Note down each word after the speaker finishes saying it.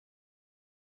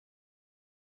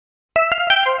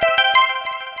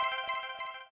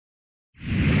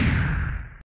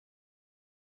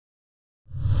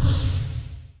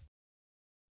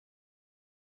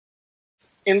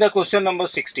In the question number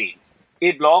 16,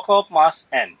 a block of mass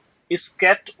m is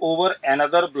kept over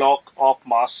another block of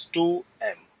mass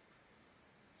 2m.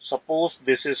 Suppose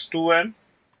this is 2m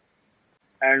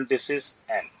and this is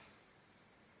m.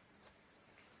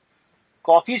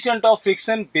 Coefficient of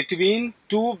friction between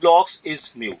two blocks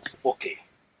is mu. Okay,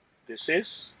 this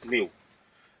is mu.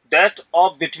 That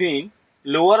of between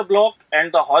lower block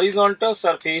and the horizontal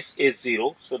surface is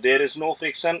 0. So there is no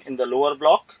friction in the lower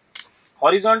block.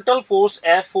 Horizontal force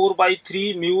F4 by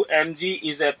 3 mu mg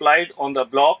is applied on the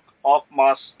block of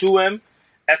mass 2m.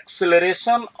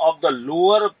 Acceleration of the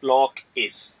lower block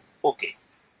is. Okay,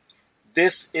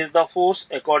 this is the force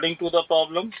according to the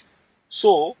problem.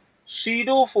 So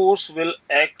pseudo force will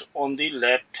act on the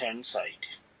left hand side.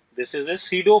 This is a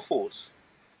pseudo force.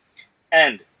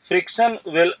 And friction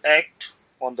will act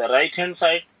on the right hand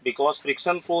side because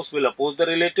friction force will oppose the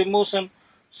relative motion.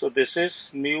 So this is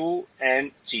mu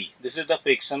mg. This is the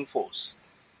friction force.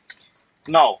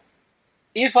 Now,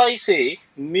 if I say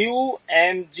mu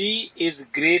mg is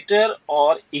greater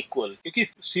or equal, क्योंकि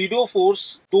pseudo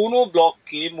force दोनों block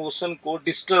के motion को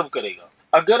disturb करेगा.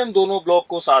 अगर इन दोनों block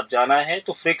को साथ जाना है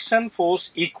तो फ्रिक्शन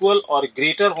फोर्स इक्वल और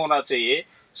ग्रेटर होना चाहिए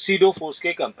pseudo force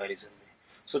के कंपैरिजन में.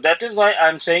 So that is why I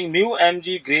am saying mu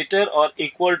mg greater or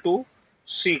equal to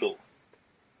pseudo.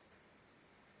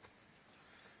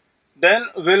 Then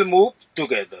we'll move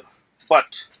together.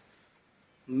 But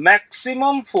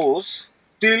maximum force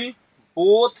till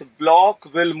both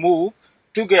block will move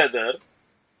together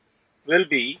will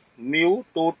be mu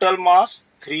total mass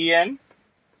 3m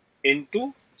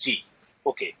into g.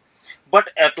 Okay.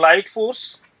 But applied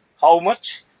force, how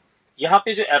much? यहाँ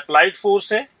पे जो applied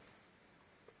force है,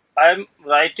 I am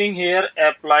writing here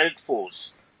applied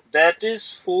force. That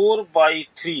is 4 by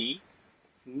 3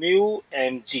 mu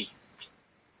mg.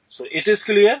 So it is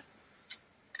clear,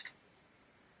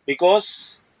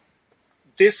 because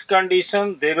this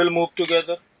condition they will move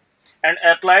together and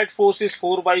applied force is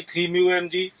 4 by 3 mu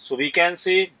mg. So we can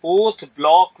say both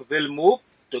block will move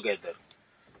together.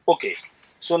 Okay,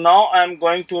 so now I am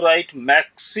going to write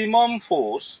maximum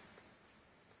force,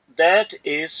 that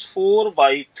is 4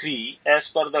 by 3 as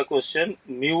per the question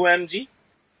mu mg,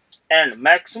 and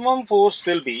maximum force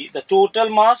will be the total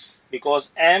mass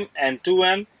because m and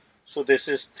 2m. So this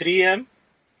is 3m,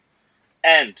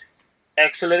 and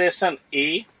acceleration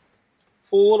a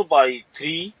 4 by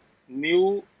 3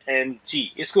 mu mg.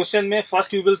 इस question में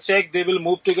first you will check they will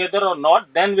move together or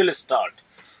not, then we'll start.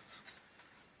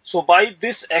 So by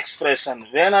this expression,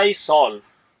 when I solve,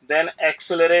 then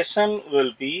acceleration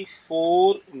will be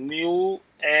 4 mu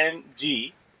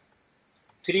mg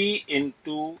 3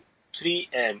 into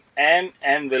 3m.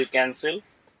 M will cancel.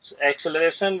 So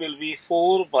acceleration will be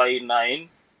 4 by 9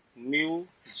 mu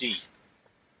g.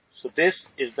 So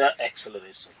this is the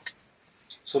acceleration.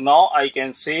 So now I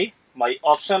can say my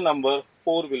option number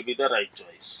 4 will be the right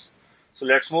choice. So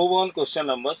let's move on question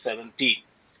number 17.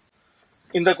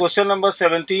 In the question number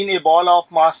 17, a ball of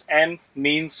mass m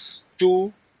means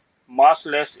 2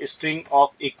 massless string of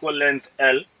equal length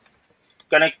L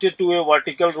connected to a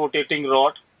vertical rotating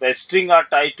rod. The string are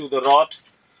tied to the rod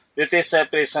with a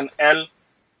separation L.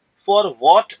 For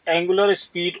what angular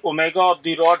speed omega of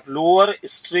the rod, lower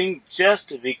string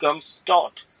just becomes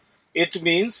taut. It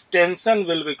means tension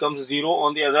will become 0.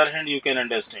 On the other hand, you can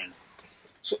understand.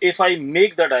 So if I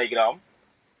make the diagram,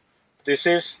 this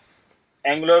is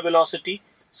angular velocity.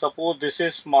 Suppose this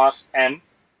is mass m.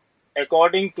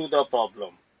 According to the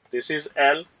problem, this is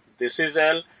L,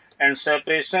 and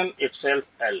separation itself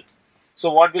L.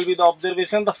 So what will be the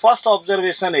observation? The first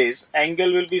observation is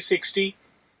angle will be 60.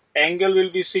 Angle will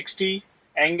be 60,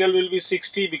 angle will be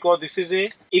 60 because this is a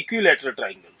equilateral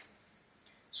triangle.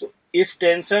 So if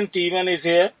tension T1 is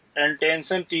here and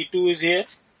tension T2 is here,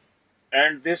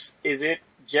 and this is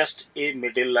just a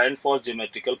middle line for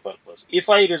geometrical purpose. If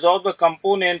I resolve the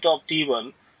component of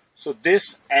T1, so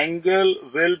this angle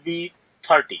will be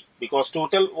 30 because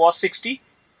total was 60.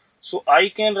 So I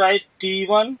can write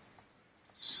T1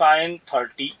 sin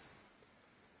 30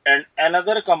 and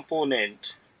another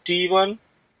component T1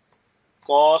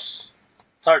 cos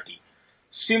 30.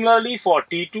 Similarly for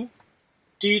T2,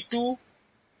 T2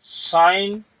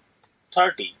 sin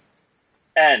 30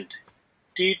 and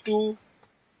T2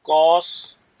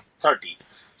 cos 30.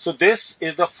 So this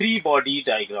is the free body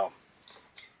diagram.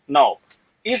 Now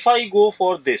if I go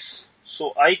for this,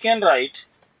 so I can write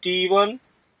T1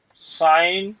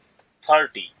 sin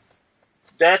 30.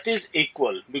 That is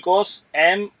equal because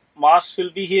m mass will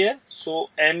be here, so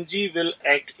mg will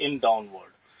act in downward.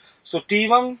 So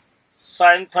T1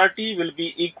 sin 30 will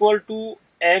be equal to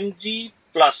mg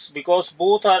plus, because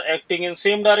both are acting in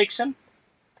same direction,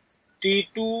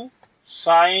 T2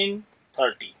 sine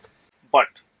 30. But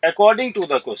according to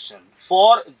the question,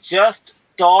 for just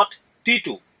dot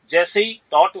t2, जैसे ही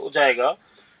dot हो जाएगा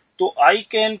तो I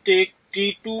can take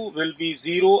t2 will be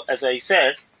 0 as I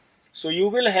said. So you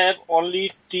will have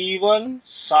only t1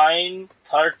 sine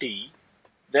 30,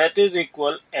 that is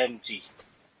equal mg.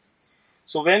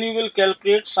 So when you will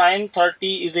calculate sine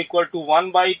 30 is equal to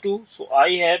 1 by 2, so I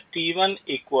have t1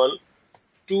 equal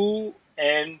 2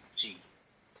 mg.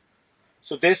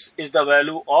 So this is the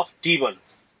value of t1.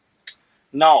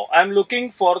 Now I am looking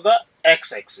for the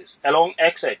x-axis, along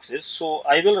x-axis, so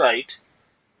I will write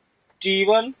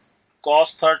t1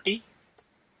 cos 30,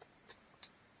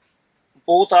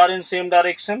 both are in same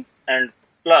direction, and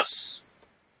plus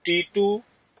t2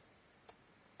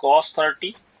 cos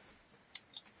 30,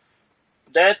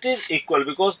 that is equal,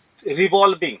 because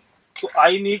revolving, so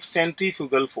I need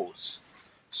centrifugal force.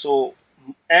 So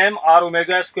m r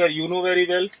omega square you know very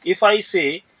well. If I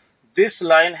say this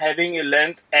line having a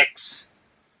length x,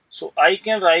 so I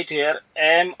can write here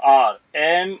mr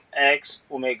mx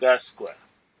omega square.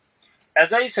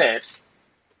 As I said,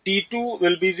 t2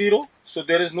 will be 0, so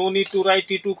there is no need to write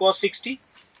t2 cos 60.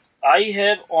 I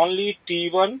have only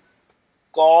t1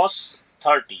 cos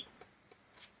 30,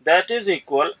 that is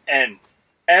equal m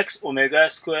x omega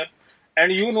square,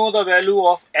 and you know the value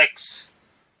of x,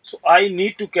 so I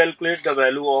need to calculate the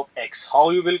value of x. How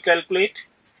you will calculate?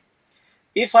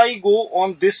 If I go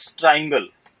on this triangle,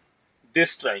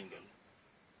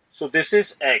 so this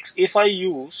is x. If I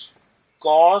use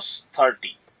cos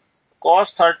 30,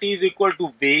 cos 30 is equal to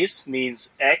base,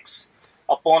 means x,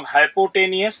 upon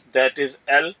hypotenuse, that is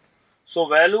L. So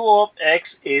value of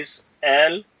x is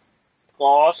L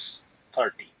cos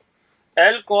 30.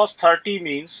 L cos 30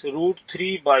 means root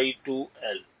 3 by 2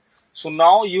 L. So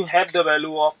now you have the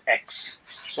value of x.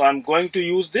 So I am going to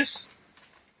use this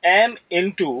m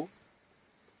into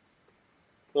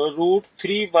root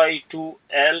 3 by 2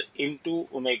 L into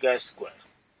omega square.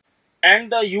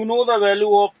 And you know the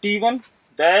value of t1,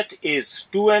 that is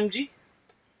 2 mg,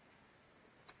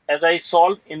 as I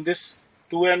solve in this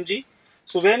 2 mg.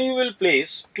 So when you will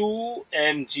place 2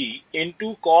 mg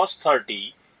into cos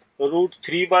 30 root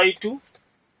 3 by 2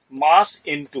 mass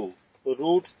into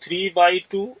root 3 by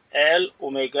 2 L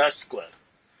omega square.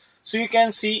 So you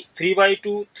can see 3 by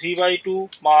 2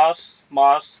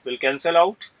 mass will cancel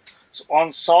out. So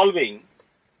on solving,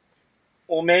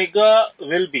 omega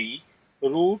will be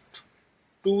root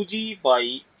 2g by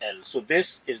L. So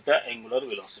this is the angular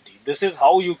velocity. This is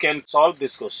how you can solve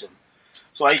this question.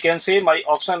 So I can say my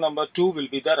option number 2 will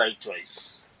be the right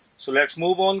choice. So let's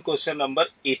move on question number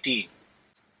 18.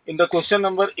 In the question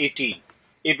number 18,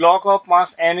 a block of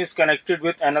mass m is connected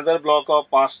with another block of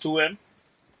mass 2m,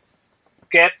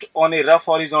 kept on a rough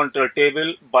horizontal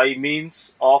table by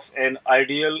means of an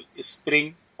ideal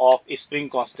spring of spring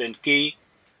constant K,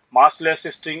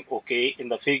 massless string. Okay, in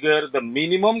the figure, the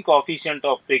minimum coefficient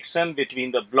of friction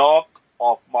between the block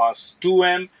of mass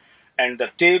 2m and the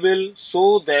table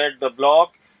so that the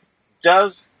block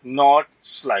does not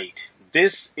slide.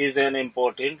 This is an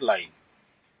important line.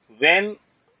 When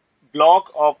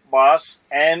block of mass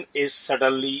m is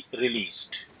suddenly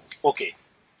released. Okay.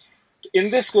 In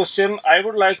this question, I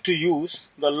would like to use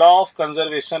the law of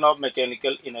conservation of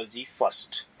mechanical energy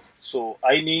first. So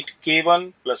I need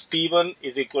K1 plus P1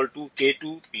 is equal to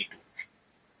K2 P2.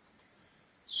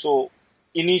 So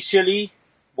initially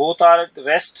both are at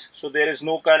rest, so there is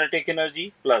no kinetic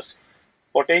energy, plus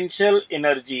potential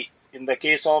energy in the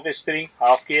case of spring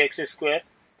half kx square,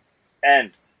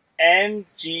 and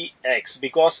mgx,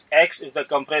 because x is the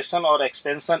compression or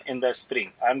expansion in the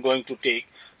spring I am going to take.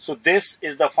 So this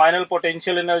is the final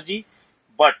potential energy,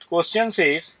 but question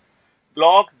says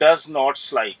block does not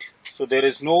slide, so there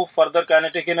is no further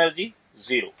kinetic energy,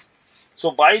 0.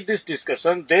 So by this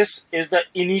discussion, this is the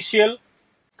initial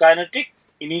kinetic,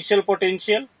 initial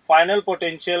potential, final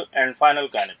potential and final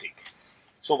kinetic.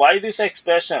 So by this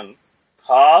expression,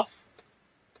 half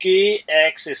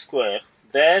kx square,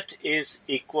 that is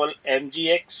equal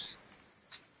mgx.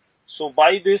 So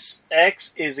by this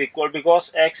x is equal,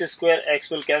 because x square x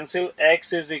will cancel,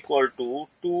 x is equal to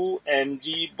 2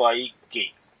 mg by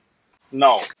k.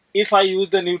 Now if I use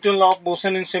the Newton law of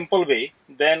motion in simple way,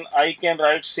 then I can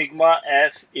write sigma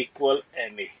f equal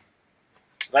ma,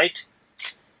 right?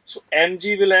 So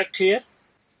mg will act here,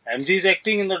 mg is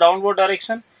acting in the downward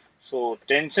direction, so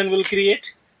tension will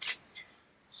create.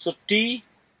 So T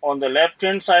on the left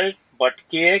hand side but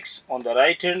kx on the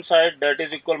right hand side, that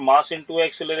is equal mass into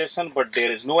acceleration, but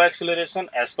there is no acceleration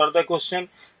as per the question,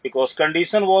 because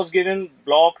condition was given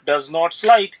block does not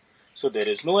slide, so there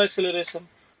is no acceleration.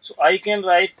 So I can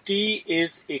write T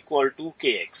is equal to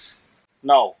kx.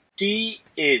 Now T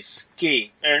is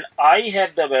K and I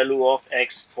have the value of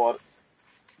X for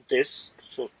this.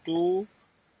 So 2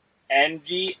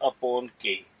 mg upon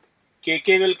K.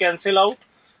 K will cancel out.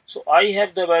 So I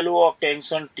have the value of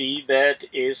tension T, that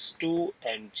is 2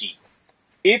 mg.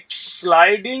 If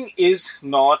sliding is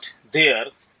not there,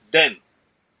 then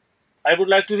I would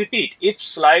like to repeat, if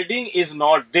sliding is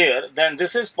not there, then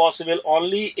this is possible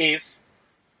only if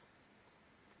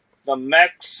the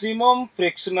maximum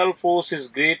frictional force is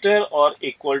greater or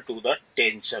equal to the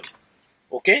tension.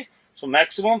 Okay, so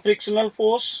maximum frictional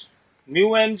force mu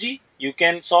mg you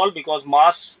can solve because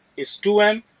mass is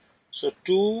 2m. So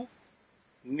 2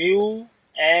 mu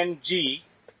mg,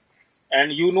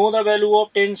 and you know the value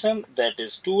of tension, that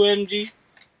is 2 mg.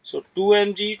 So 2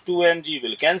 mg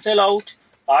will cancel out.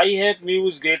 I have mu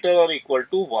is greater or equal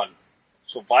to 1.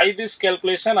 So by this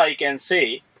calculation I can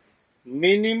say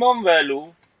minimum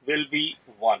value will be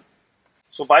 1.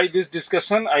 So by this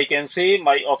discussion I can say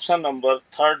my option number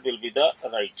 3rd will be the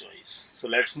right choice. So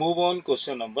let's move on,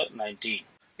 question number 19.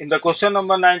 In the question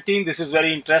number 19, this is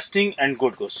very interesting and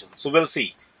good question. So we'll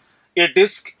see. A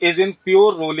disc is in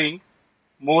pure rolling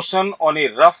motion on a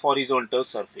rough horizontal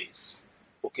surface.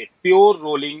 Okay, pure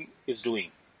rolling is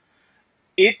doing.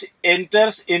 It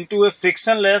enters into a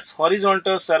frictionless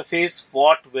horizontal surface.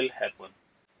 What will happen?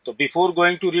 So before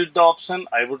going to read the option,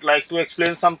 I would like to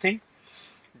explain something.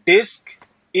 Disc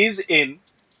is in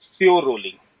pure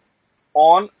rolling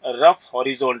on a rough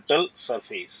horizontal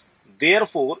surface.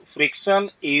 Therefore, friction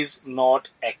is not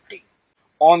acting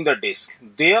on the disc.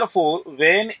 Therefore,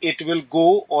 when it will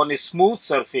go on a smooth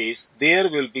surface, there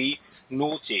will be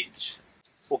no change.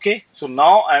 Okay, so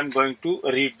now I am going to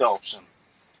read the option.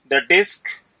 The disc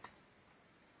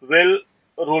will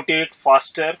rotate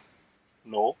faster.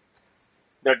 No.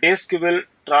 The disc will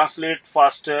translate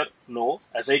faster. No.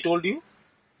 As I told you,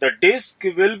 the disc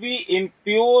will be in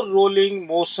pure rolling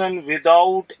motion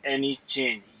without any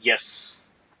change. Yes.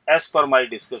 As per my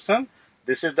discussion,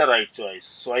 this is the right choice.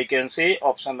 So I can say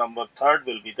option number 3rd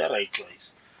will be the right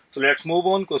choice. So let's move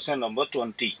on, question number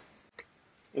 20.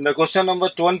 In the question number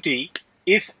 20,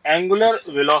 if angular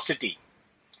velocity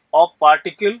of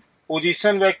particle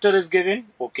position vector is given,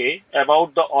 okay,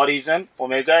 about the origin,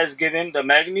 omega is given, the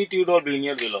magnitude of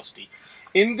linear velocity.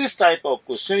 In this type of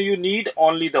question, you need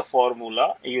only the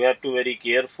formula. You have to be very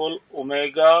careful,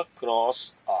 omega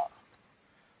cross r.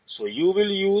 So you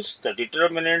will use the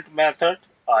determinant method,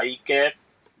 I cap,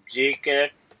 j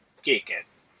cap, k cap.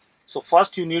 So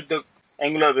first you need the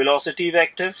angular velocity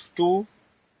vector 2,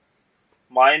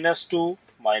 minus 2,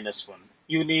 minus 1.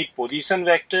 You need position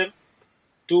vector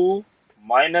 2,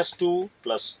 minus 2,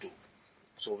 plus 2.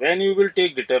 So when you will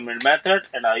take determinant method,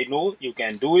 and I know you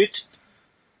can do it,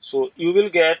 so you will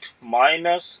get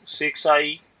minus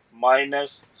 6i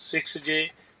minus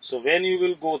 6j. So when you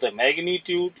will go the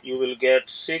magnitude, you will get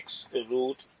 6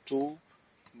 root 2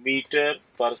 meter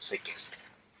per second.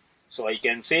 So I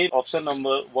can say option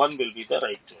number 1 will be the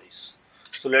right choice.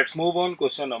 So let's move on,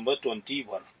 question number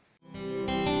 21.